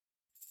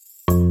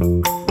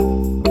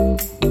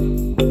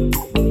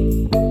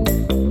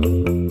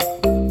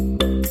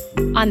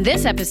on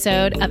this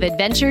episode of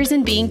Adventures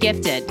in Being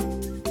Gifted.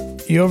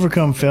 You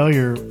overcome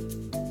failure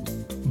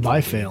by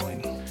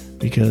failing,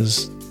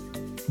 because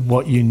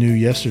what you knew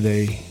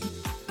yesterday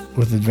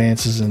with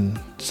advances in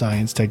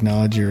science,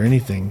 technology, or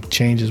anything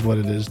changes what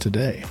it is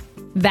today.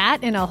 That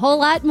and a whole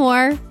lot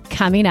more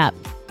coming up.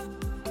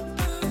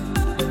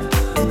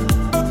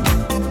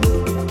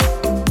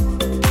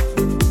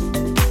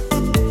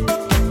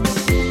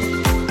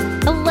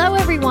 Hello,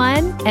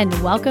 everyone, and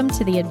welcome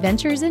to the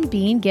Adventures in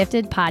Being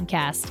Gifted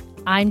podcast.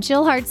 I'm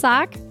Jill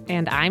Hartsock.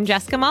 And I'm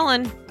Jessica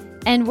Mullen.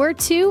 And we're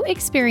two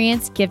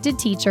experienced gifted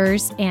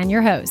teachers and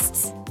your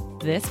hosts.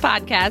 This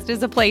podcast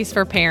is a place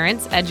for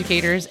parents,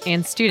 educators,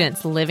 and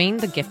students living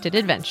the gifted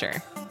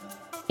adventure.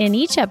 In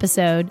each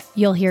episode,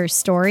 you'll hear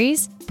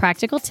stories,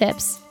 practical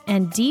tips,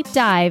 and deep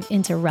dive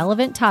into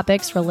relevant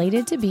topics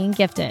related to being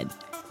gifted.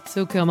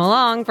 So come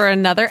along for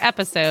another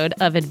episode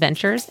of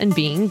Adventures in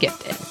Being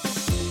Gifted.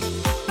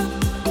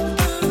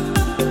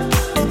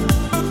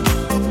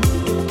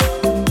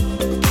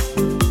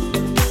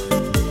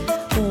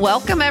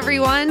 Welcome,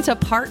 everyone, to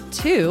part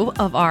 2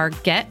 of our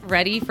Get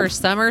Ready for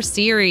Summer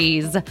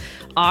series.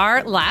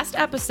 Our last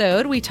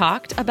episode, we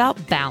talked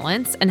about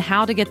balance and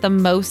how to get the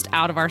most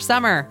out of our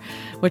summer,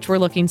 which we're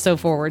looking so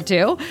forward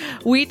to.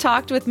 We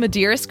talked with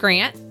Madiris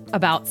Grant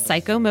about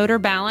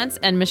psychomotor balance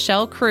and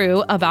Michelle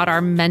Crew about our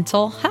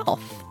mental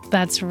health.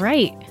 That's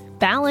right.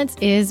 Balance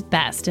is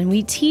best, and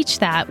we teach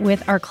that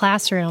with our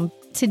classroom.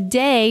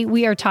 Today,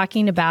 we are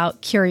talking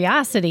about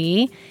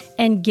curiosity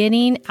and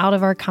getting out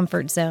of our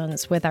comfort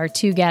zones with our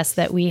two guests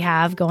that we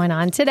have going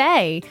on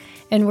today.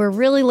 And we're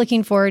really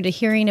looking forward to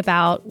hearing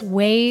about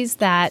ways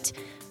that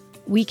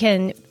we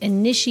can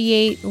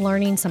initiate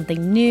learning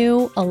something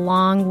new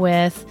along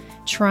with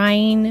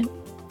trying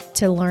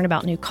to learn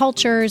about new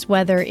cultures,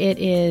 whether it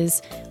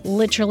is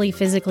literally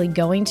physically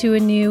going to a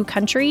new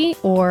country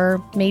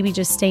or maybe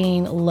just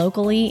staying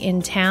locally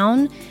in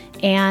town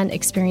and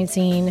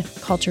experiencing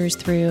cultures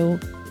through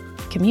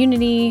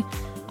community,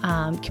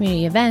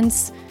 community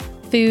events,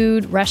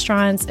 food,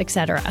 restaurants,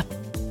 etc.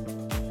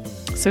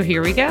 So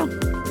here we go.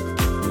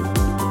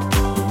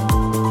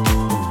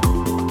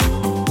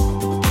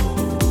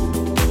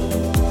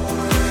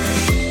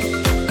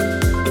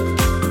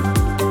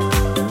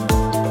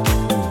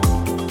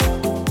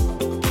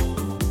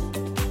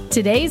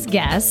 Today's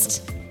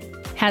guest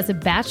has a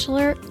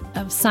Bachelor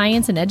of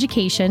Science in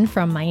Education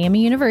from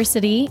Miami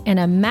University and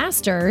a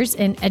Master's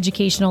in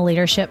Educational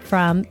Leadership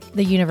from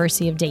the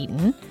University of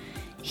Dayton.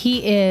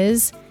 He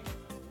is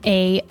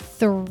a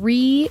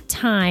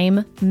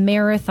 3-time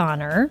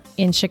marathoner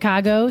in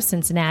Chicago,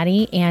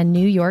 Cincinnati, and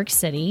New York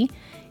City.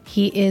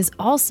 He is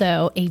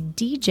also a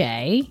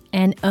DJ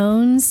and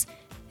owns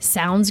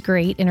Sounds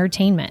Great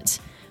Entertainment.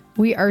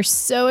 We are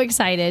so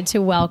excited to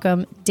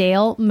welcome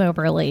Dale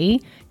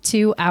Moberly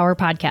to our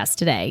podcast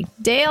today.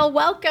 Dale,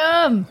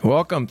 welcome.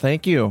 Welcome.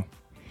 Thank you.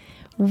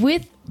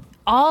 With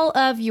all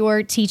of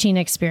your teaching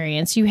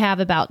experience, you have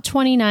about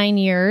 29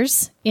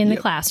 years in the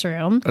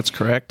classroom. That's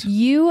correct.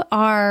 You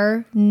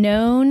are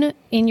known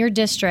in your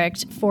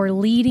district for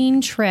leading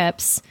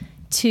trips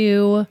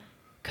to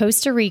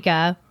Costa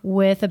Rica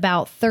with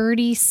about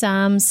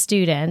 30-some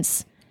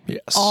students,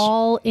 Yes.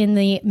 all in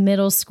the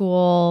middle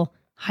school,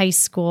 high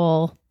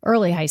school,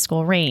 early high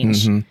school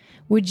range. Mm-hmm.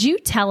 Would you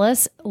tell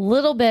us a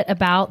little bit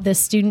about this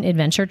student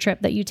adventure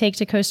trip that you take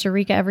to Costa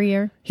Rica every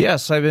year?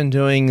 Yes, I've been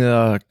doing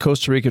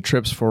Costa Rica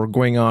trips for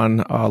going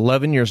on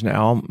 11 years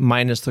now,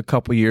 minus the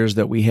couple years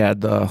that we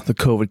had the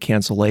COVID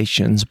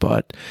cancellations.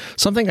 But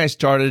something I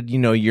started,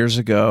 years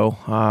ago.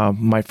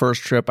 My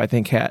first trip, I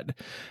think, had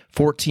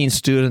 14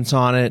 students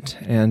on it,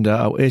 and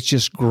it's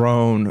just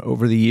grown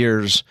over the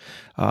years.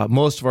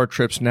 Most of our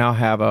trips now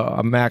have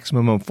a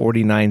maximum of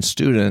 49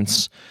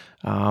 students.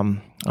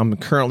 I'm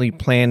currently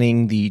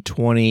planning the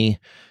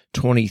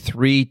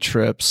 2023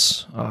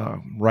 trips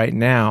right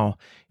now,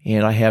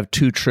 and I have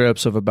 2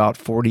 trips of about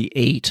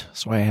 48,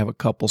 so I have a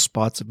couple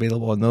spots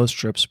available on those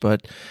trips.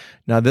 But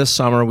now this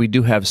summer, we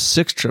do have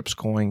 6 trips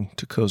going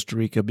to Costa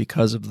Rica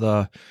because of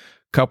the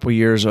couple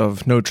years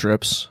of no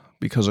trips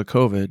because of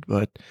COVID.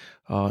 But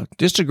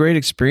just a great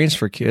experience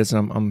for kids.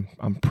 I'm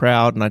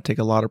proud, and I take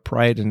a lot of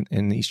pride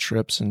in these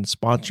trips and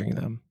sponsoring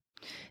them.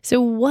 So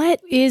what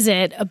is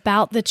it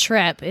about the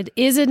trip? It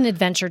is an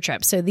adventure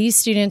trip. So these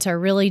students are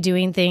really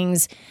doing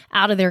things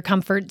out of their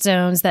comfort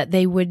zones that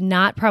they would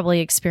not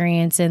probably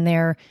experience in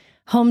their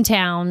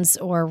hometowns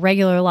or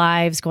regular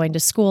lives, going to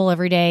school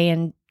every day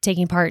and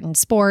taking part in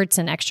sports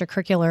and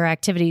extracurricular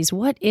activities.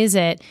 What is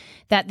it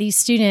that these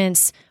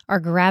students are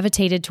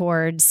gravitated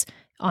towards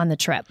on the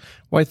trip?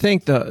 Well, I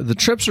think the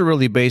trips are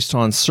really based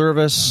on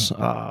service,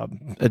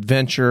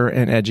 adventure,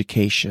 and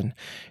education.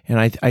 And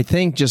I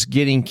think just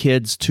getting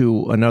kids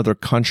to another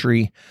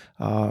country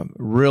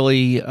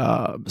really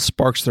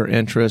sparks their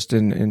interest.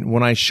 And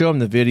when I show them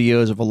the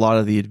videos of a lot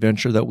of the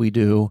adventure that we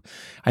do,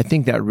 I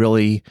think that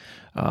really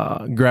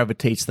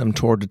gravitates them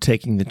toward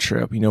taking the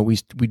trip. We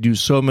do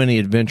so many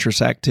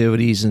adventurous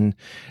activities and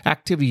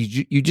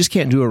activities you just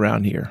can't do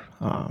around here.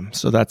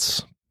 So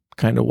that's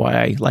kind of why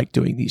I like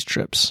doing these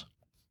trips.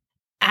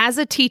 As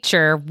a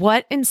teacher,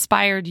 what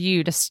inspired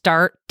you to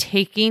start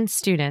taking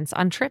students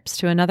on trips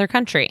to another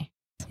country?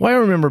 Well, I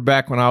remember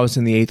back when I was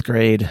in the 8th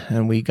grade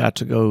and we got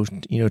to go,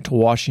 to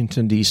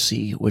Washington,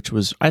 D.C., which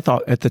was, I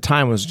thought at the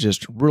time was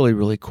just really,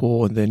 really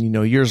cool. And then,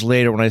 years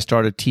later when I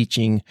started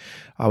teaching,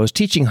 I was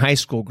teaching high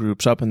school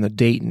groups up in the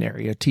Dayton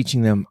area,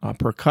 teaching them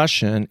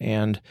percussion.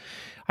 And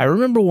I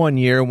remember one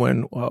year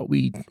when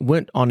we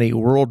went on a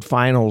World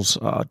Finals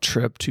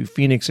trip to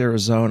Phoenix,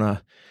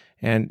 Arizona.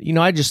 And,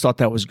 I just thought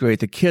that was great.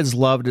 The kids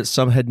loved it.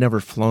 Some had never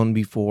flown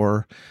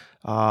before.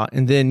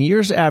 And then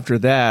years after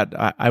that,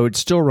 I would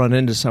still run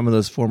into some of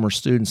those former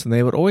students, and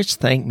they would always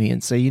thank me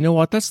and say, you know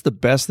what, that's the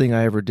best thing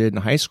I ever did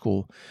in high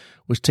school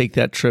was take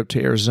that trip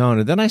to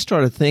Arizona. Then I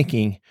started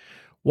thinking,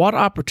 what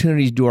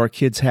opportunities do our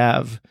kids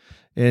have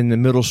in the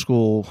middle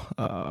school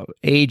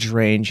age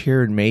range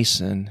here in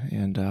Mason?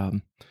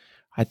 And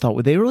I thought,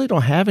 well, they really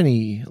don't have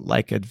any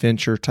like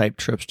adventure type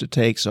trips to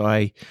take. So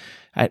I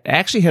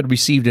actually had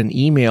received an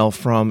email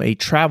from a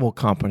travel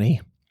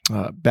company.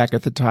 Back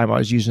at the time, I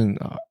was using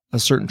a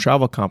certain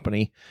travel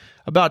company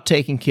about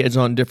taking kids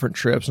on different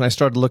trips. And I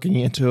started looking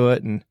into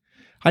it. And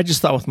I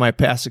just thought with my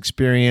past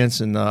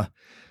experience and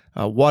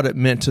what it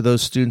meant to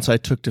those students I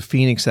took to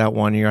Phoenix that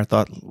one year, I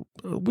thought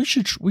we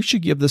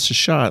should give this a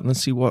shot and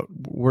let's see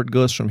where it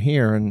goes from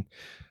here. And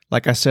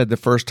like I said, the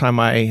first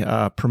time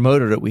I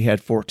promoted it, we had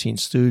 14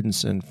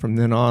 students, and from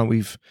then on,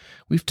 we've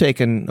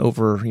taken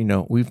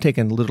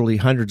literally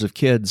hundreds of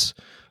kids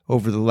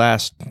over the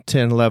last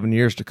 10, 11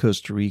 years to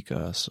Costa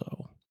Rica.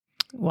 So,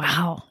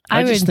 wow,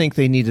 I just think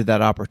they needed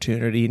that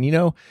opportunity.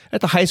 And at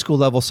the high school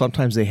level,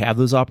 sometimes they have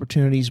those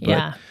opportunities,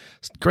 but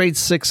grades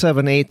 6,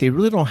 7, 8, they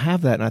really don't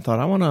have that. And I thought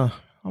I want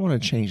to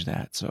change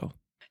that. So,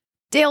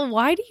 Dale,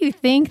 why do you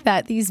think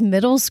that these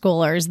middle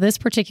schoolers, this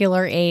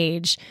particular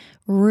age,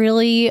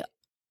 really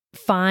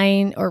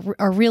find or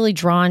are really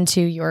drawn to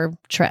your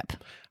trip?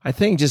 I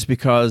think just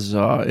because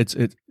it's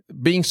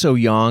being so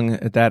young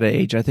at that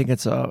age, I think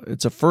it's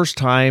a first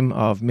time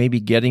of maybe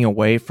getting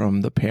away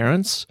from the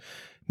parents.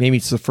 Maybe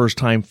it's the first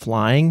time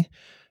flying.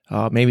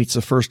 Maybe it's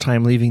the first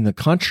time leaving the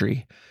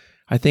country.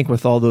 I think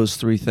with all those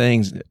three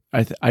things,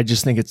 I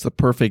just think it's the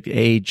perfect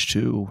age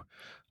to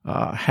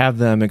have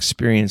them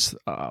experience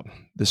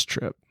this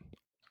trip.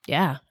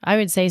 Yeah, I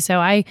would say so.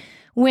 I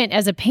went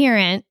as a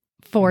parent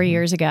 4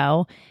 years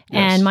ago,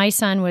 and my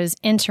son was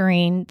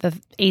entering the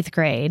 8th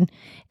grade,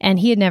 and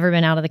he had never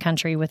been out of the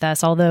country with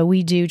us, although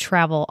we do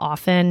travel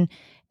often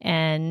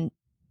and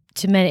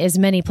to as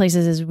many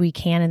places as we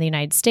can in the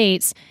United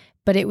States.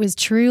 But it was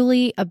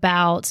truly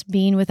about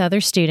being with other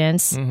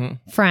students,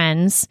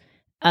 friends,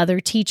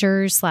 other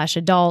teachers /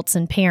 adults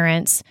and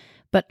parents,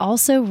 but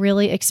also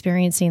really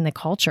experiencing the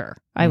culture,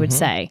 I would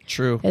say.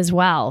 True. As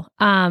well.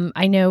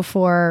 I know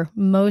for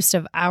most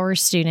of our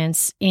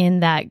students in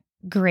that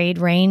grade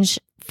range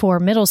for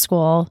middle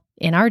school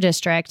in our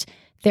district,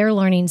 they're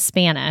learning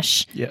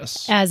Spanish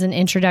as an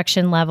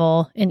introduction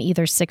level in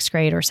either 6th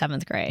grade or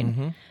 7th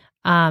grade.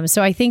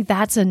 So I think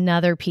that's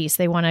another piece.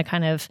 They want to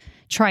kind of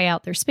try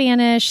out their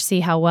Spanish, see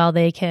how well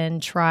they can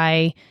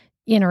try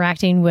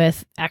interacting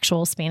with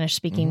actual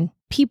Spanish-speaking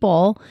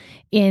people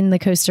in the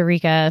Costa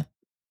Rica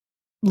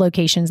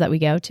locations that we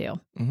go to.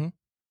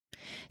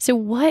 So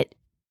what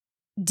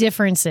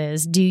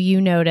differences do you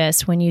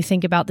notice when you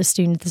think about the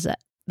students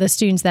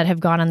that have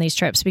gone on these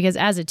trips? Because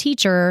as a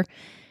teacher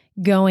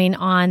going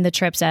on the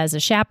trips as a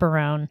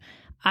chaperone,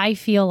 I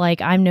feel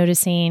like I'm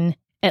noticing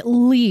at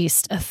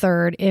least a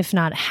third, if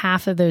not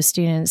half of those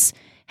students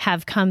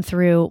have come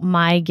through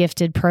my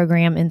gifted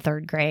program in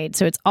 3rd grade.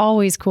 So it's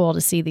always cool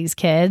to see these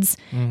kids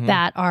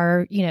that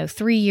are,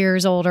 3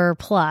 years older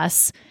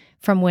plus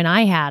from when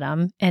I had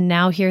them. And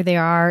now here they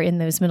are in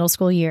those middle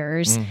school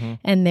years,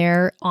 and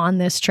they're on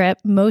this trip,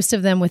 most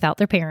of them without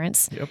their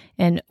parents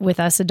and with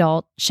us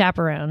adult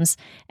chaperones.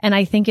 And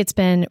I think it's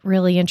been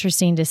really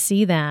interesting to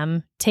see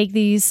them take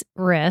these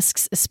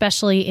risks,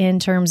 especially in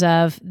terms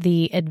of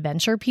the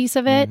adventure piece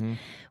of it.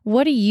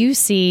 What do you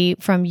see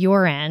from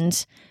your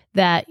end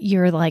that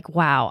you're like,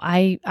 wow,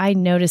 I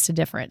noticed a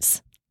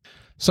difference?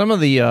 Some of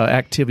the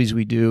activities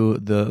we do,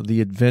 the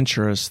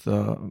adventurous,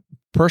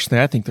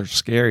 personally, I think they're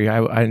scary.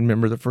 I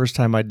remember the first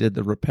time I did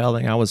the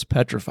rappelling, I was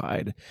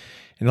petrified.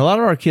 And a lot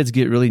of our kids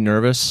get really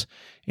nervous,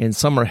 and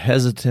some are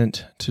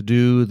hesitant to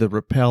do the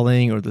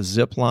rappelling or the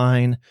zip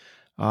line.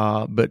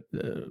 But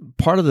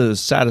part of the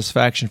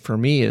satisfaction for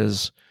me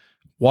is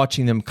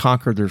watching them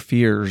conquer their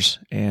fears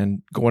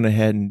and going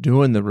ahead and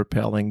doing the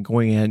rappelling,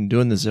 going ahead and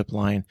doing the zip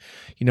line.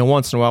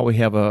 Once in a while we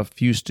have a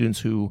few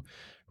students who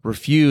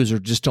refuse or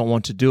just don't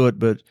want to do it,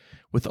 but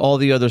with all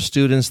the other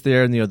students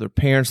there and the other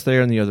parents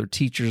there and the other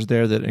teachers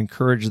there that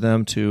encourage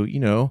them to,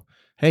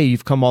 hey,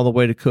 you've come all the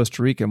way to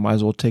Costa Rica, might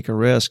as well take a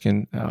risk.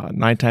 And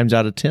 9 times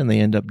out of 10, they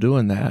end up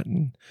doing that.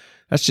 And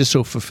that's just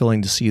so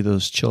fulfilling to see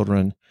those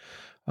children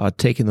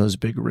taking those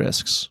big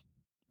risks.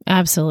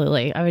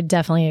 Absolutely. I would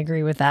definitely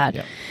agree with that.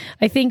 Yeah.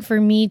 I think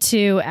for me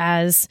too,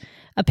 as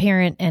a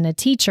parent and a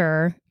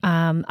teacher,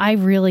 I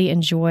really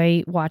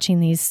enjoy watching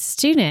these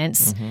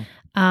students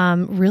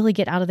really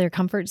get out of their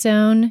comfort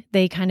zone.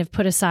 They kind of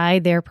put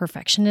aside their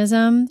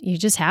perfectionism. You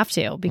just have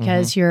to,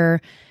 because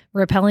you're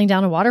rappelling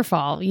down a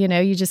waterfall.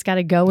 You just got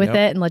to go with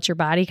it and let your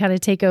body kind of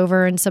take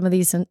over in some of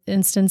these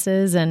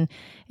instances. And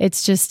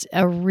it's just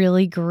a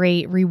really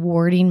great,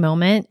 rewarding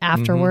moment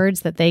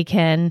afterwards that they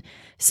can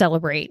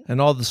celebrate. And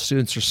all the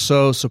students are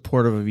so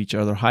supportive of each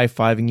other,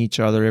 high-fiving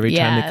each other every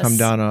time they come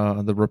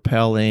down the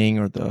rappelling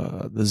or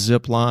the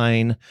zip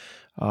line.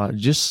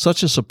 Just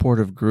such a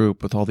supportive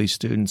group with all these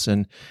students.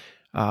 And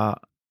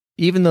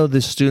even though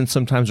the students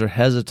sometimes are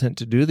hesitant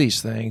to do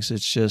these things,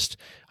 it's just,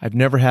 I've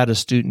never had a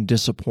student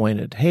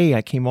disappointed. Hey,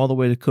 I came all the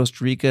way to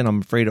Costa Rica and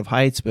I'm afraid of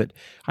heights, but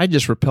I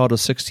just rappelled a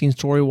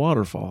 16-story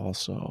waterfall.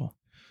 So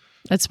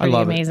that's pretty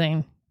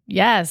amazing.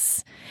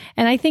 Yes.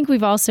 And I think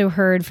we've also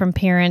heard from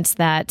parents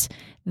that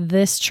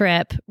this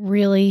trip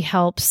really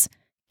helps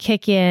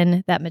kick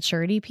in that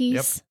maturity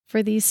piece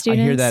for these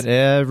students. I hear that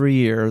every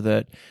year,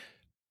 that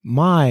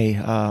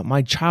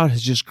my child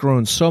has just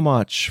grown so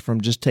much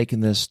from just taking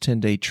this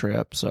 10-day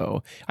trip.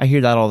 So I hear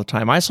that all the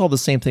time. I saw the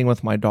same thing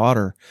with my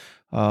daughter,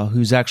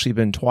 who's actually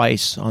been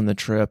twice on the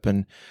trip,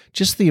 and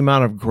just the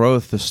amount of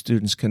growth the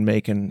students can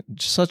make in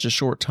such a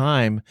short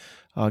time,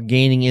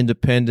 gaining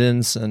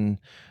independence and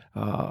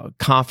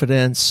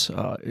confidence.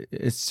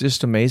 It's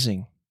just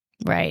amazing.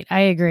 Right. I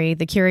agree.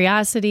 The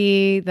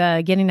curiosity,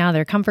 the getting out of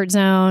their comfort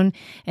zone,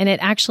 and it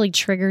actually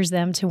triggers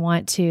them to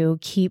want to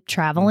keep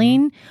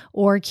traveling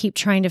or keep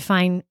trying to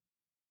find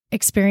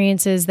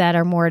experiences that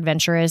are more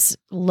adventurous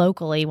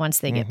locally once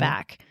they get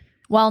back.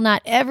 While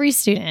not every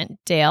student,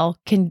 Dale,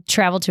 can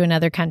travel to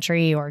another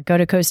country or go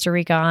to Costa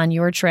Rica on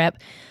your trip,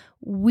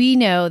 we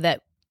know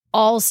that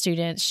all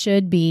students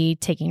should be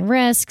taking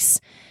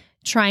risks,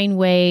 trying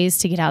ways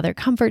to get out of their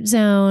comfort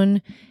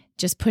zone,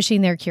 just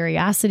pushing their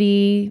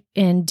curiosity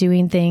and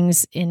doing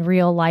things in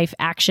real life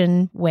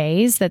action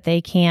ways that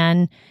they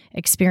can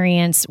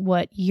experience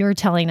what you're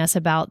telling us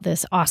about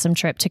this awesome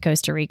trip to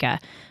Costa Rica.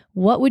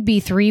 What would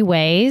be 3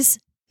 ways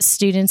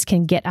students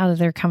can get out of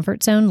their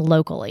comfort zone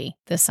locally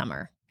this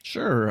summer?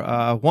 Sure.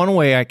 One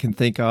way I can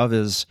think of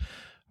is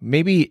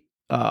maybe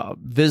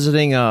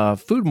visiting a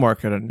food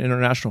market, an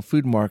international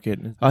food market.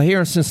 Here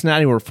in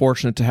Cincinnati, we're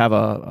fortunate to have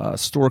a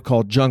store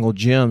called Jungle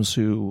Jim's,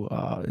 who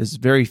is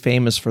very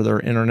famous for their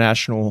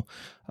international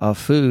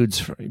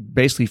foods,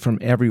 basically from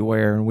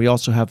everywhere. And we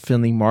also have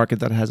Findlay Market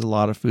that has a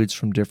lot of foods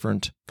from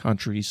different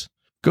countries.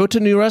 Go to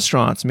new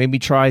restaurants, maybe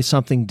try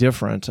something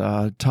different.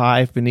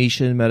 Thai,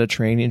 Venetian,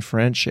 Mediterranean,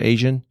 French,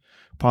 Asian,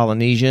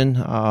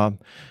 Polynesian.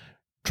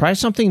 Try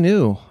something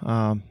new,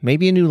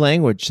 maybe a new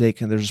language.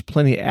 There's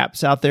plenty of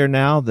apps out there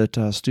now that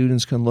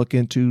students can look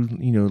into,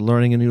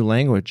 learning a new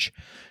language.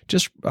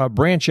 Just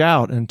branch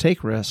out and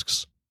take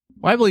risks.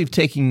 Well, I believe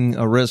taking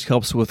a risk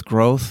helps with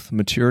growth,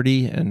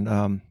 maturity,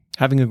 and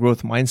having a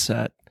growth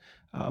mindset.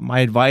 My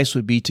advice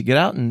would be to get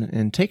out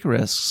and take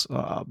risks.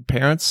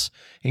 Parents,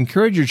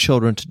 encourage your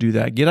children to do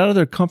that. Get out of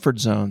their comfort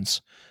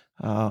zones.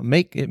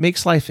 It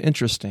makes life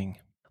interesting.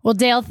 Well,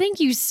 Dale,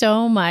 thank you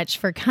so much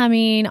for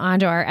coming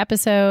onto our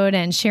episode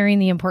and sharing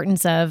the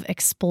importance of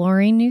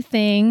exploring new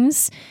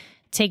things,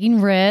 taking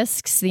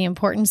risks, the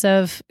importance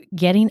of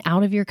getting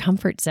out of your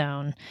comfort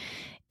zone.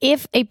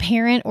 If a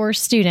parent or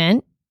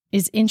student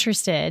is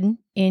interested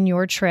in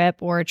your trip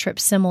or a trip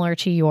similar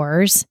to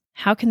yours,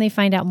 how can they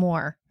find out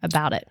more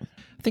about it?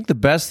 I think the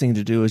best thing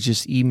to do is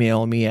just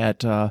email me at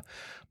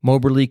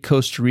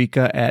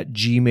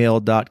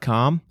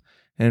moberlycostarica@gmail.com.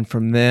 And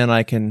from then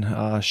I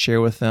can share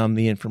with them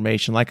the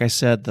information. Like I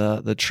said,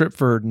 the trip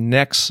for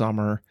next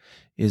summer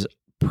is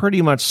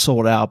pretty much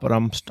sold out, but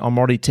I'm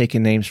already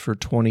taking names for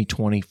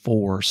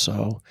 2024.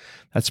 So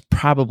that's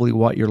probably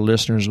what your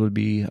listeners would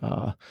be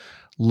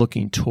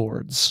looking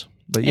towards.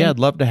 But yeah, I'd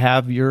love to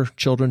have your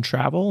children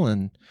travel,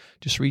 and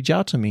just reach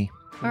out to me.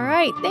 All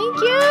right. Thank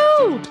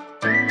you.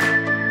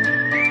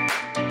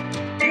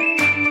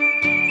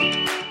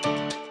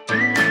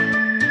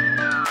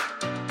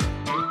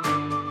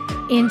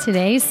 In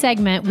today's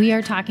segment, we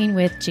are talking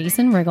with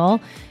Jason Riggle,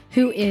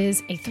 who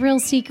is a thrill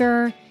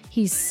seeker.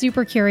 He's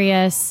super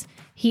curious.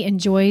 He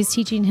enjoys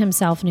teaching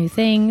himself new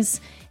things,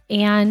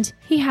 and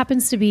he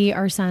happens to be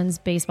our son's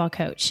baseball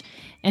coach.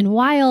 And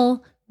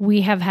while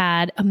we have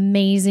had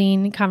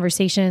amazing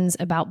conversations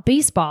about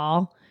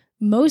baseball,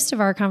 most of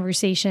our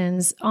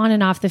conversations on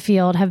and off the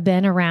field have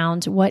been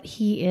around what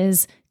he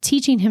is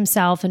teaching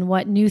himself and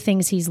what new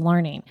things he's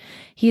learning.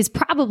 He is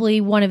probably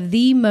one of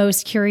the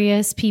most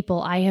curious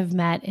people I have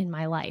met in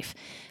my life.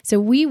 So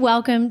we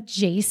welcome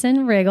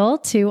Jason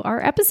Riggle to our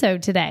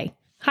episode today.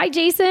 Hi,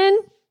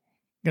 Jason.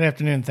 Good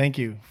afternoon. Thank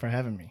you for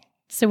having me.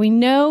 So we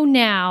know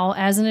now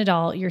as an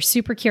adult, you're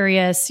super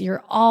curious.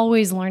 You're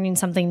always learning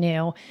something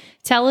new.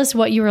 Tell us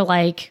what you were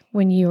like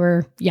when you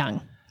were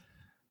young.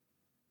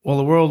 Well,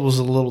 the world was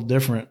a little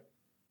different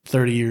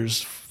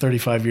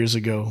 35 years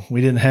ago.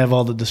 We didn't have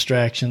all the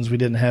distractions. We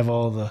didn't have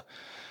all the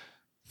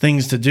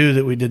things to do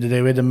that we did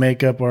today. We had to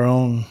make up our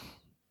own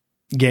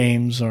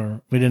games,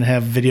 or we didn't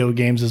have video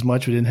games as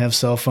much. We didn't have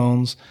cell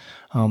phones,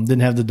 didn't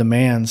have the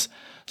demands.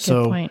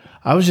 So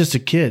I was just a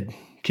kid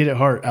at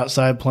heart,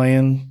 outside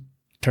playing,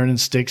 turning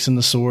sticks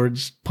into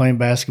swords, playing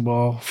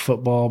basketball,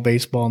 football,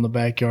 baseball in the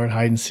backyard,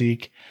 hide and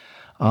seek.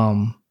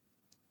 And,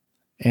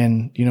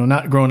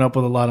 not growing up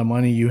with a lot of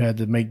money, you had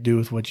to make do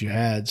with what you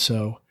had.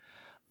 So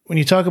when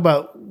you talk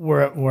about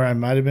where I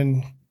might have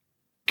been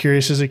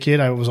curious as a kid,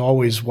 I was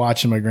always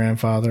watching my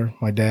grandfather,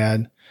 my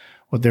dad,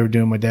 what they were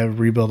doing. My dad would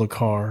rebuild a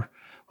car.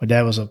 My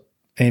dad was a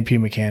A&P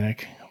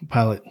mechanic,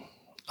 pilot.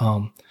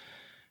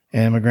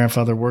 And my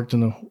grandfather worked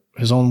in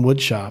his own wood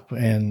shop,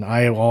 and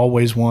I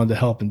always wanted to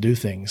help and do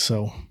things.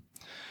 So,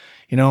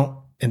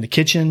 in the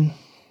kitchen,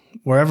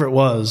 wherever it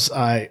was,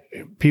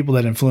 people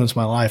that influenced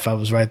my life, I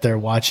was right there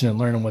watching and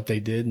learning what they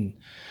did, and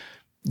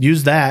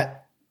use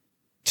that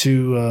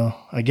to,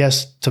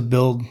 to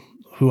build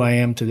who I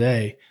am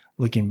today,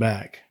 looking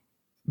back.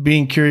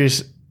 Being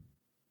curious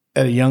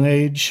at a young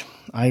age,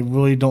 I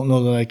really don't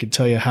know that I could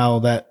tell you how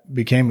that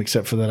became,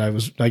 except for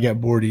that I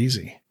got bored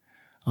easy.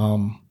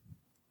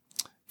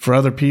 For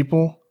other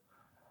people,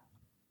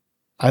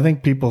 I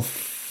think people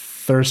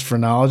thirst for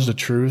knowledge, the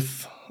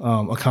truth,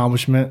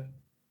 accomplishment,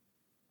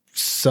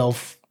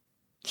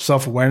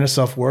 self-awareness,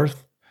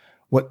 self-worth.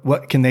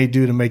 What can they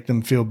do to make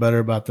them feel better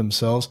about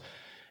themselves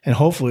and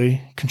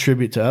hopefully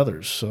contribute to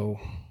others? So,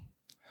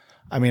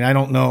 I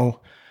don't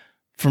know.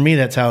 For me,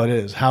 that's how it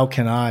is. How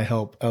can I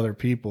help other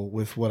people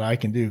with what I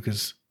can do?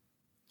 Because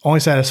only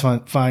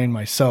satisfying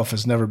myself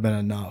has never been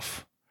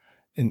enough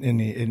in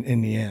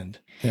the end.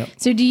 Yep.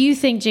 So do you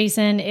think,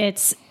 Jason,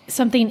 it's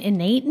something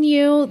innate in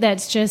you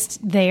that's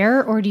just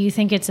there, or do you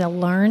think it's a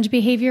learned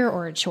behavior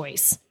or a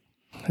choice?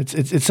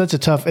 It's such a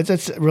tough,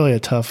 it's really a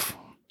tough.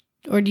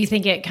 Or do you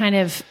think it kind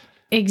of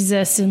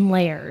exists in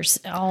layers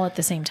all at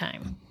the same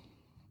time?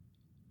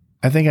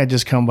 I think I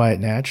just come by it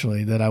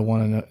naturally, that I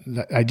want to know,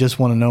 that I just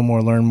want to know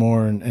more, learn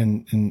more,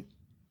 and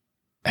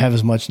have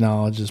as much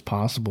knowledge as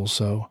possible.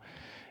 So,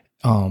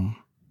 I'm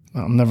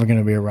never going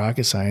to be a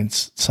rocket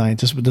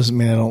scientist, but doesn't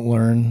mean I don't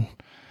learn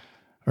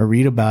or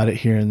read about it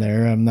here and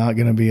there. I'm not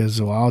going to be a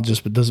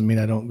zoologist, but doesn't mean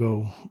I don't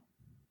go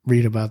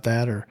read about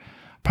that, or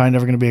probably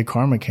never going to be a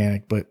car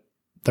mechanic, but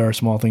there are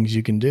small things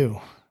you can do.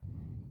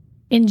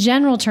 In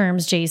general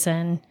terms,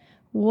 Jason,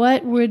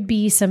 what would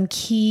be some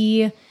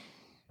key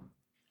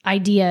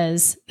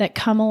ideas that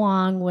come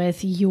along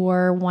with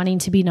your wanting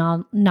to be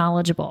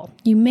knowledgeable?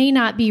 You may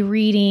not be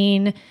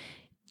reading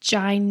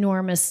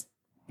ginormous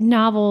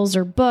novels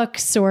or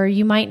books, or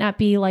you might not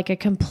be like a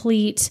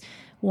complete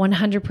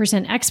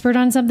 100% expert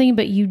on something,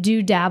 but you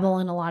do dabble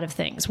in a lot of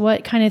things.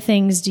 What kind of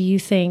things do you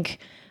think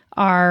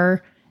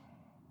are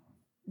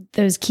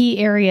those key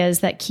areas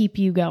that keep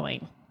you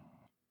going?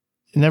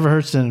 It never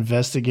hurts to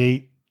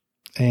investigate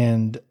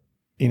and,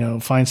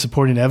 find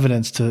supporting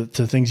evidence to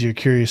things you're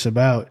curious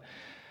about.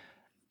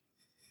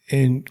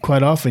 And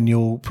quite often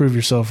you'll prove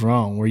yourself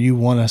wrong, where you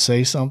want to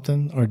say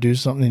something or do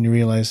something and you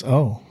realize,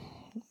 oh,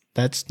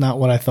 that's not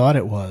what I thought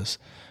it was.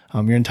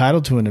 You're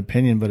entitled to an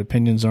opinion, but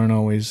opinions aren't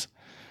always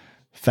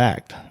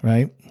fact,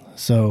 right?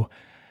 So,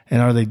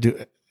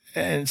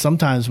 and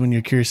sometimes when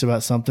you're curious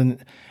about something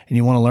and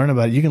you want to learn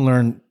about it, you can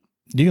learn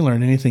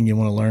anything you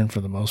want to learn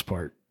for the most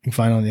part. You can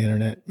find it on the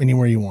internet,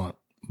 anywhere you want,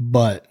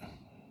 but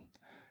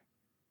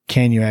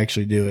can you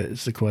actually do it?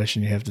 It's the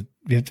question. You have to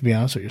be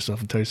honest with yourself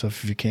and tell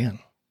yourself if you can.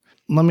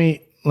 Let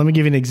me give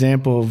you an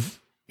example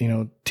of,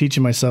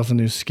 teaching myself a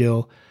new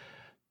skill.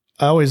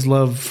 I always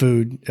love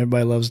food.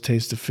 Everybody loves the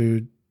taste of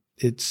food.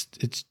 It's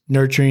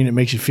nurturing. It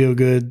makes you feel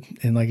good.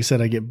 And like I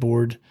said, I get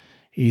bored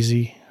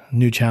easy,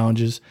 new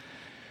challenges.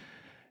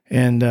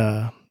 And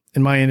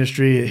in my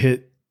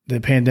industry, the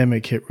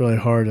pandemic hit really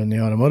hard on the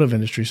automotive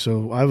industry.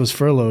 So I was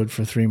furloughed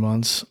for 3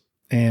 months.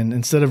 And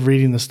instead of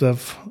reading the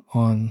stuff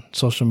on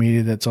social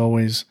media that's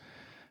always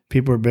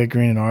people are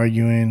bickering and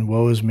arguing,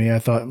 woe is me, I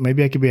thought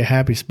maybe I could be a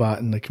happy spot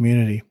in the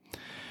community.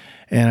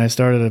 And I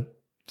started a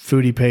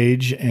foodie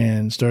page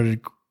and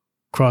started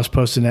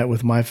cross-posting that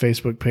with my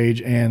Facebook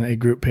page and a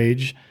group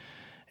page.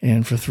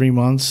 And for 3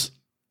 months,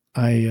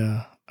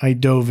 I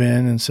dove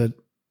in and said,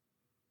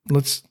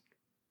 let's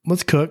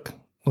cook.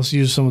 Let's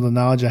use some of the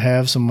knowledge I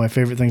have, some of my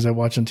favorite things I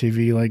watch on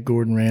TV, like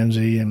Gordon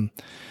Ramsay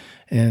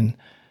and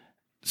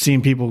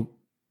seeing people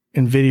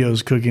in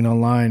videos cooking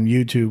online,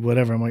 YouTube,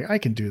 whatever. I'm like, I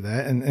can do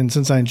that. And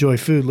since I enjoy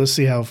food, let's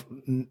see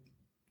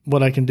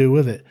what I can do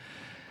with it.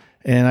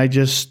 And I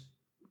just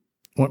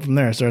went from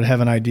there. I started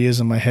having ideas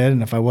in my head.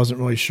 And if I wasn't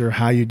really sure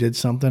how you did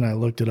something, I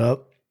looked it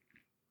up,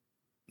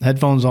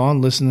 headphones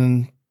on,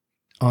 listening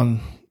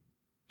on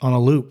a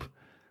loop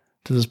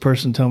to this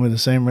person tell me the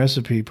same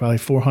recipe probably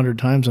 400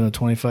 times in a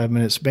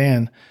 25-minute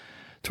span,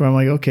 to where I'm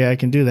like, okay, I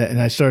can do that.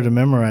 And I started to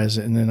memorize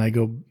it. And then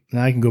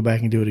now I can go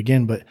back and do it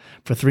again. But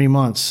for 3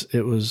 months,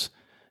 it was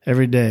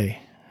every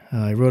day.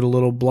 I wrote a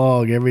little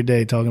blog every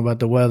day talking about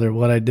the weather,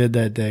 what I did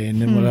that day.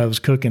 And then what I was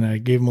cooking, I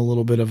gave them a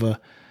little bit of a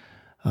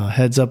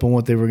heads up on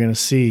what they were going to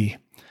see.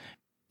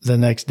 The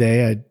next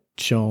day, I'd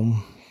show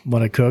them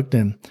what I cooked,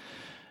 and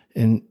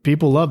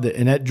people loved it.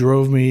 And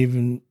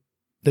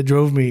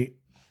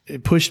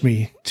it pushed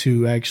me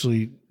to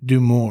actually do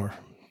more,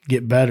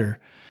 get better.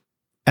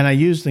 And I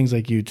use things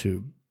like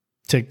YouTube,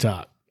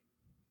 TikTok,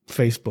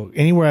 Facebook,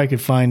 anywhere I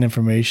could find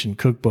information,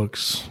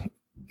 cookbooks.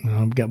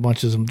 I've got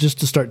bunches of them just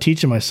to start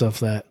teaching myself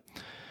that.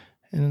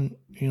 And,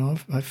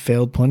 I've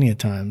failed plenty of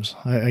times.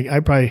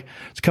 I probably,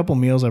 it's a couple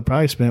meals I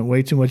probably spent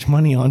way too much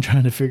money on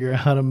trying to figure out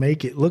how to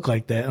make it look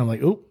like that. And I'm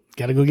like, oh,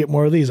 got to go get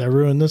more of these. I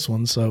ruined this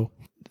one. So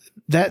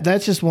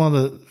that's just one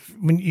of the,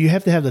 when you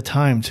have to have the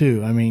time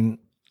too. I mean,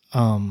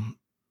 and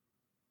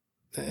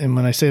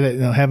when I say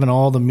that, having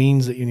all the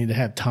means that you need to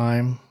have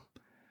time,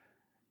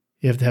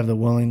 you have to have the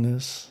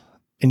willingness,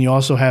 and you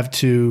also have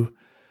to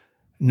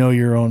know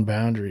your own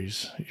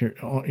boundaries,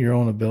 your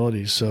own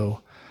abilities.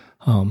 So,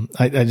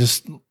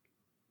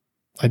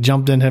 I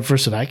jumped in head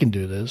first, said, I can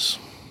do this.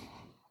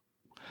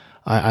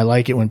 I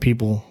like it when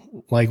people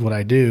like what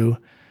I do.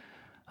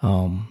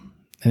 And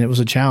it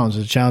was a challenge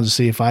to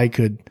see if I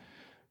could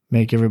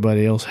make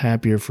everybody else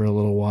happier for a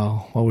little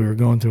while we were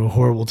going through a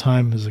horrible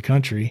time as a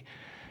country.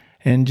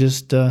 And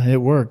just,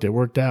 it worked. It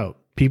worked out.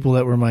 People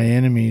that were my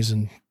enemies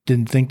and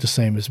didn't think the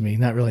same as me,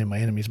 not really my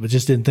enemies, but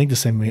just didn't think the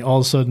same as me. All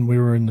of a sudden we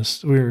were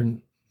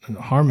in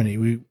harmony.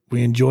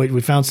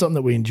 We found something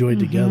that we enjoyed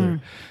together.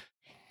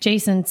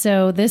 Jason,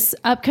 so this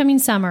upcoming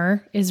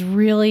summer is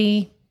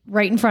really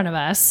right in front of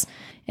us.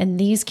 And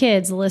these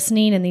kids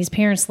listening and these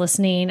parents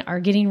listening are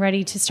getting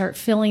ready to start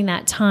filling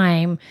that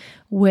time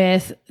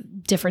with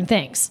different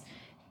things.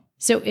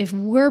 So if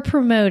we're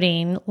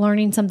promoting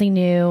learning something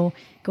new,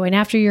 going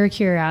after your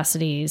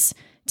curiosities,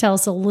 tell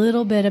us a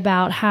little bit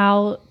about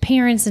how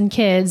parents and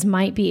kids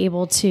might be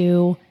able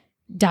to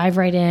dive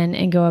right in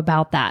and go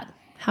about that.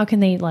 How can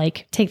they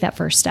take that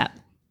first step?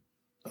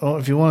 Well,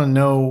 if you want to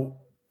know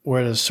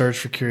where to search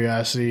for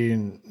curiosity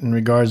in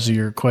regards to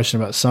your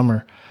question about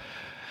summer,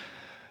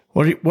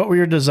 what were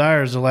your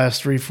desires the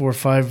last 3, 4,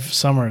 5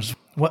 summers?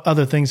 What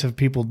other things have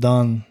people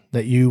done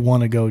that you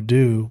want to go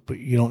do, but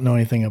you don't know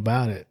anything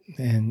about it?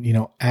 And,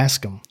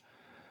 ask them.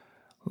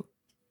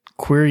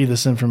 Query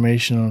this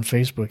information on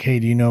Facebook. Hey,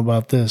 do you know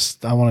about this?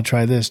 I want to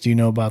try this. Do you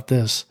know about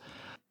this?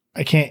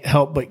 I can't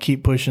help but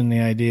keep pushing the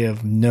idea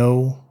of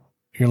know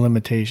your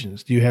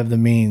limitations. Do you have the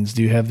means?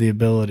 Do you have the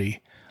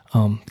ability?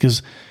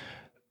 Because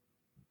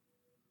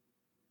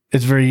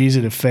it's very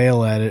easy to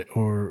fail at it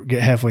or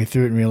get halfway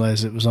through it and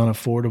realize it was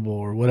unaffordable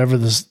or whatever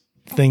this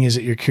thing is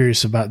that you're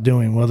curious about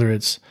doing, whether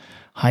it's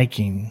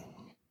hiking,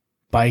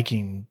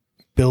 biking,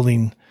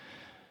 building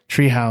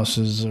tree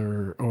houses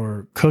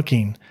or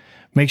cooking.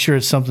 Make sure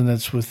it's something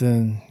that's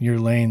within your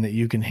lane that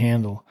you can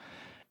handle.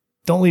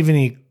 Don't leave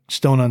any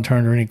stone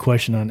unturned or any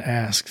question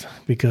unasked,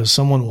 because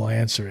someone will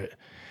answer it.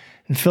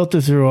 And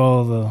filter through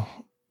all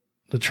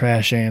the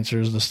trash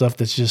answers, the stuff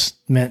that's just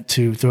meant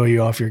to throw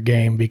you off your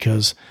game,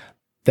 because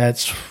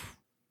that's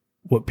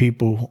what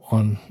people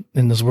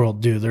in this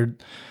world do.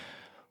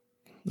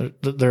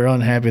 They're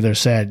unhappy. They're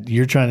sad.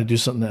 You're trying to do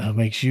something that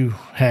makes you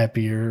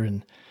happier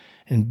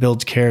and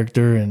builds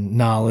character and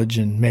knowledge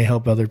and may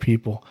help other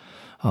people.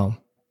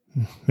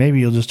 Maybe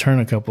you'll just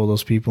turn a couple of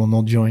those people and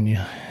they'll join you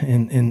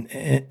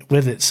in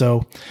with it.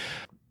 So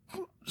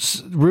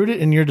root it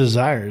in your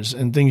desires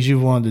and things you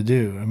wanted to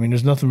do. I mean,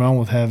 there's nothing wrong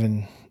with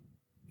having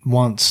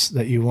wants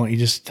that you want. You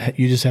just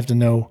have to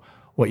know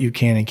what you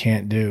can and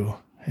can't do.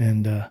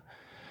 And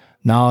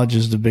knowledge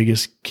is the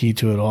biggest key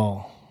to it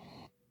all.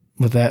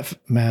 With that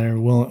matter,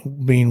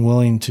 being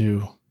willing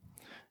to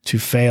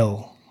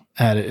fail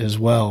at it as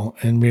well,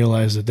 and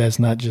realize that that's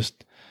not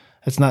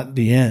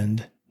the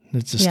end.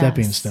 It's a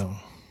stepping stone.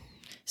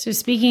 So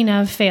speaking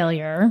of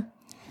failure,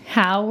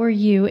 how were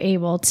you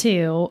able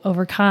to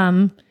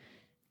overcome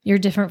your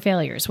different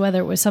failures, whether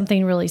it was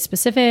something really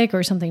specific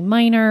or something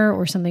minor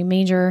or something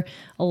major?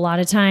 A lot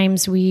of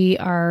times we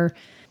are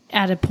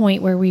at a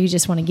point where we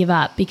just want to give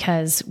up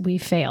because we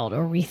failed,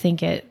 or we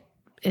think it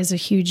is a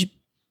huge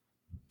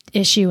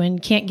issue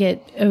and can't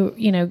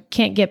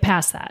get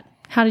past that.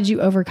 How did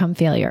you overcome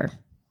failure?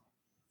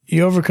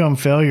 You overcome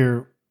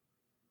failure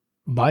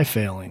by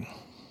failing.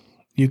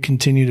 You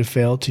continue to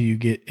fail till you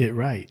get it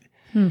right.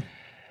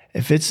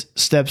 If it's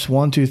steps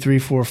 1, 2, 3,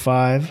 4,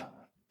 5,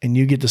 and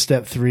you get to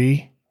step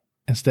 3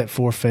 and step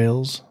 4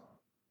 fails,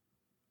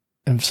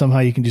 and somehow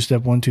you can do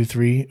step 1, 2,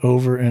 3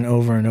 over and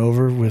over and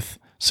over with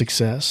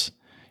success,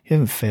 you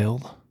haven't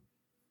failed.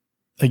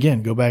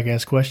 Again, go back,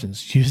 ask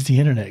questions, use the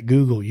internet,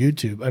 Google,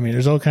 YouTube. I mean,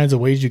 there's all kinds of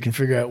ways you can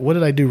figure out, what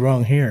did I do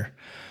wrong here?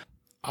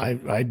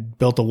 I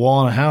built a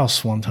wall in a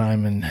house one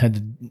time and had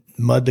to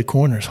mud the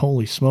corners.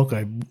 Holy smoke.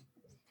 I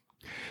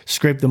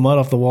scraped the mud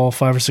off the wall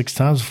 5 or 6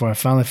 times before I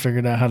finally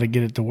figured out how to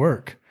get it to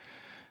work.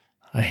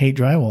 I hate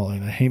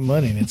drywalling. I hate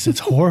mudding. It's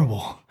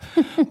horrible.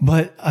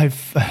 But I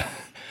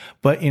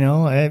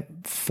had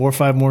 4 or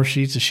 5 more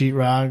sheets of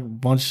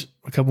sheetrock,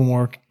 a couple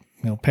more,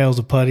 pails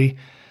of putty.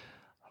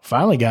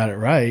 Finally got it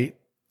right.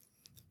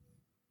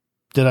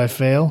 Did I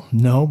fail?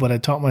 No, but I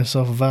taught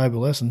myself a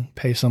valuable lesson.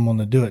 Pay someone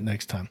to do it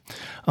next time.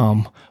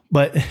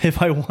 But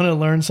if I want to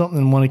learn something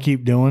and want to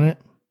keep doing it,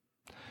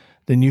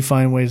 then you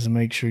find ways to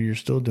make sure you're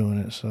still doing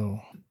it. So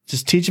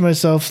just teaching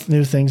myself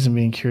new things and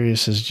being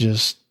curious has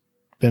just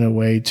been a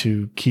way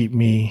to keep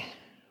me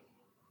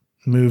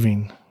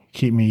moving,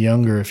 keep me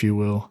younger, if you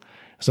will,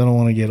 because I don't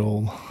want to get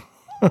old.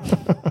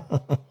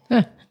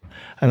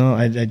 I don't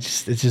know.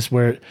 It's just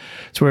where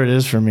it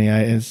is for me.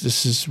 It's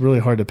just really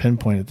hard to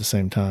pinpoint at the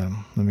same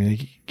time. I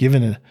mean,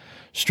 giving a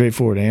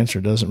straightforward answer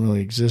doesn't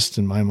really exist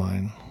in my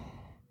mind,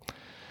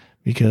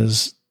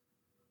 because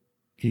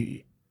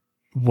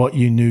what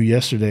you knew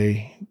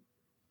yesterday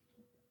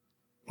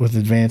with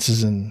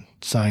advances in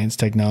science,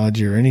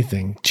 technology, or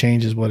anything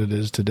changes what it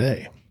is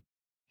today.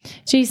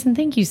 Jason,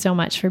 thank you so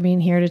much for being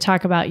here to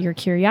talk about your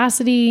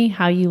curiosity,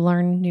 how you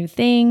learn new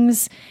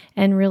things,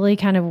 and really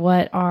kind of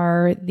what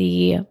are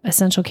the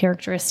essential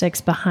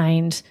characteristics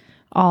behind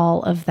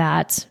all of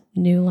that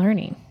new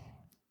learning.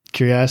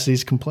 Curiosity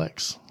is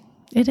complex.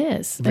 It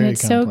is. Very and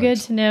it's complex. so good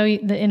to know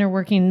the inner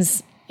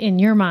workings in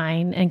your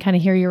mind and kind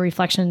of hear your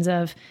reflections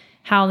of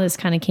how this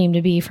kind of came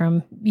to be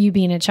from you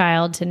being a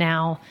child to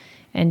now,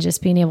 and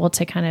just being able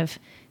to kind of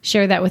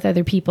share that with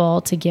other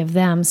people to give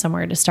them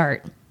somewhere to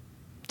start.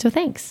 So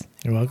thanks.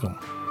 You're welcome.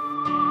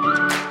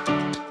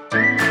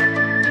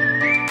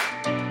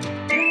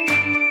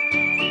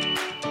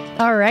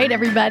 All right,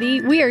 everybody.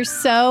 We are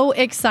so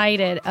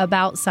excited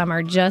about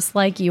summer, just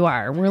like you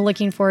are. We're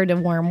looking forward to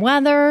warm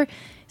weather,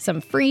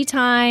 some free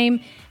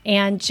time,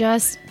 and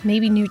just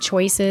maybe new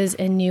choices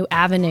and new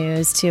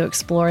avenues to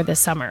explore this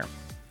summer.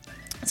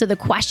 So the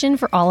question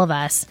for all of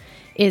us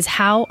is,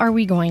 how are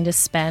we going to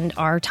spend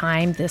our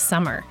time this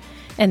summer?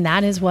 And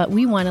that is what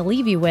we want to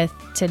leave you with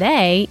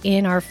today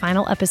in our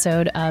final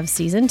episode of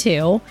season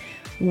 2.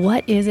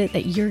 What is it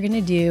that you're going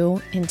to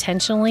do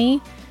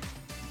intentionally,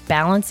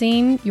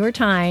 balancing your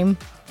time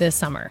this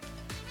summer?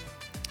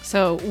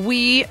 So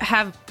we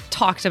have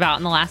talked about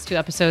in the last 2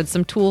 episodes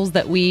some tools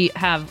that we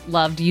have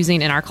loved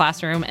using in our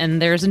classroom,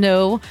 and there's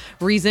no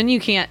reason you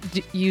can't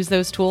use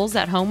those tools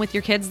at home with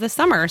your kids this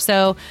summer.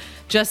 So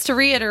just to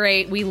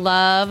reiterate, we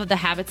love the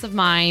Habits of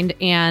Mind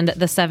and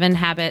the 7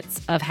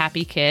 Habits of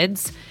Happy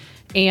Kids.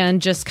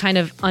 And just kind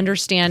of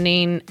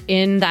understanding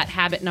in that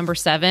habit number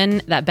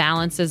 7 that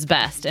balance is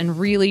best, and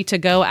really to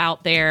go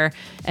out there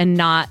and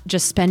not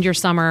just spend your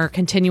summer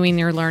continuing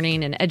your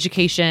learning and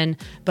education,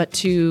 but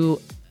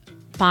to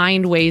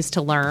find ways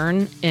to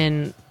learn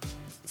in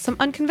some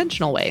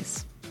unconventional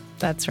ways.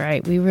 That's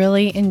right. We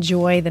really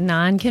enjoy the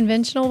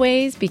non-conventional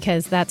ways,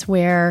 because that's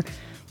where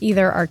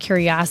either our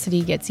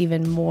curiosity gets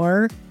even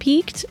more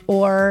piqued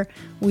or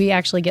we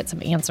actually get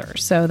some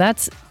answers. So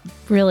that's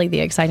really the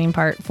exciting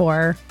part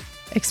for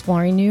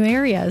exploring new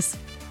areas.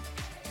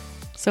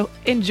 So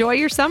enjoy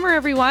your summer,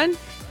 everyone.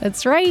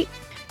 That's right.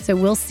 So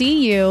we'll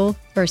see you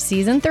for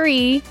season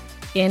 3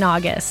 in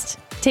August.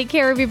 Take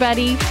care,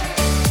 everybody.